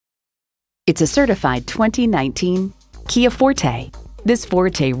It's a certified 2019 Kia Forte. This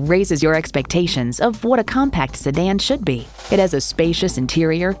Forte raises your expectations of what a compact sedan should be. It has a spacious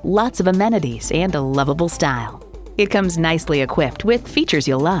interior, lots of amenities, and a lovable style. It comes nicely equipped with features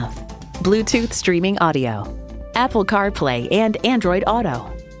you'll love: Bluetooth streaming audio, Apple CarPlay and Android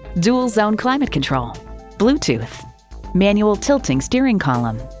Auto, dual zone climate control, Bluetooth, manual tilting steering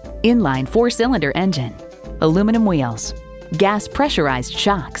column, inline 4-cylinder engine, aluminum wheels, gas pressurized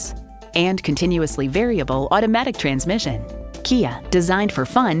shocks, and continuously variable automatic transmission. Kia, designed for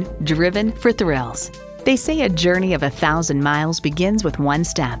fun, driven for thrills. They say a journey of 1,000 miles begins with one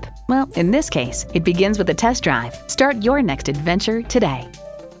step. Well, in this case, it begins with a test drive. Start your next adventure today.